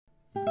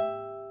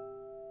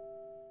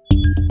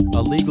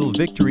A legal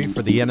victory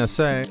for the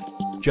N.S.A.,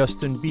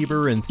 Justin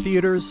Bieber in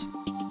theaters,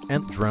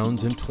 and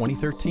drones in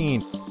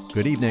 2013.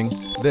 Good evening.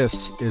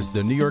 This is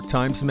the New York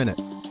Times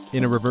Minute.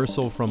 In a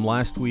reversal from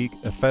last week,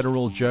 a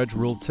federal judge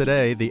ruled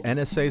today the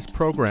N.S.A.'s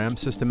program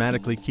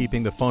systematically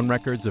keeping the phone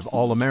records of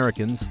all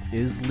Americans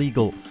is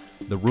legal.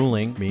 The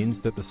ruling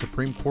means that the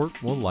Supreme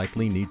Court will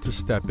likely need to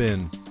step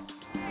in.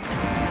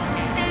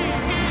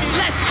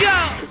 Let's go!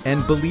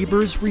 And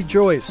Beliebers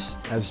rejoice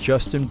as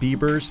Justin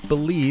Bieber's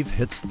Believe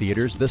hits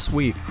theaters this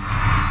week.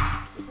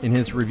 In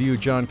his review,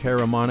 John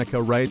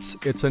Caramonica writes,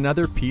 "It's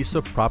another piece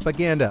of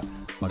propaganda,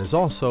 but is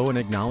also an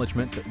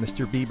acknowledgement that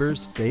Mr.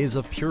 Bieber's days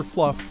of pure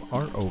fluff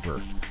are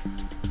over."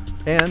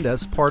 And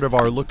as part of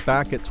our look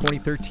back at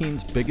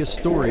 2013's biggest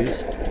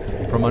stories,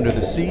 from under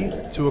the sea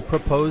to a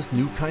proposed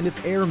new kind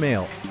of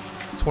airmail,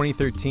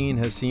 2013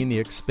 has seen the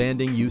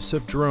expanding use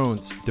of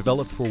drones.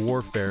 Developed for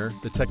warfare,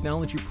 the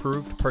technology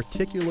proved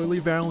particularly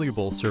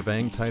valuable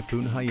surveying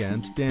Typhoon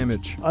Haiyan's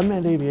damage.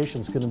 Unmanned aviation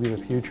is going to be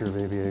the future of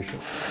aviation.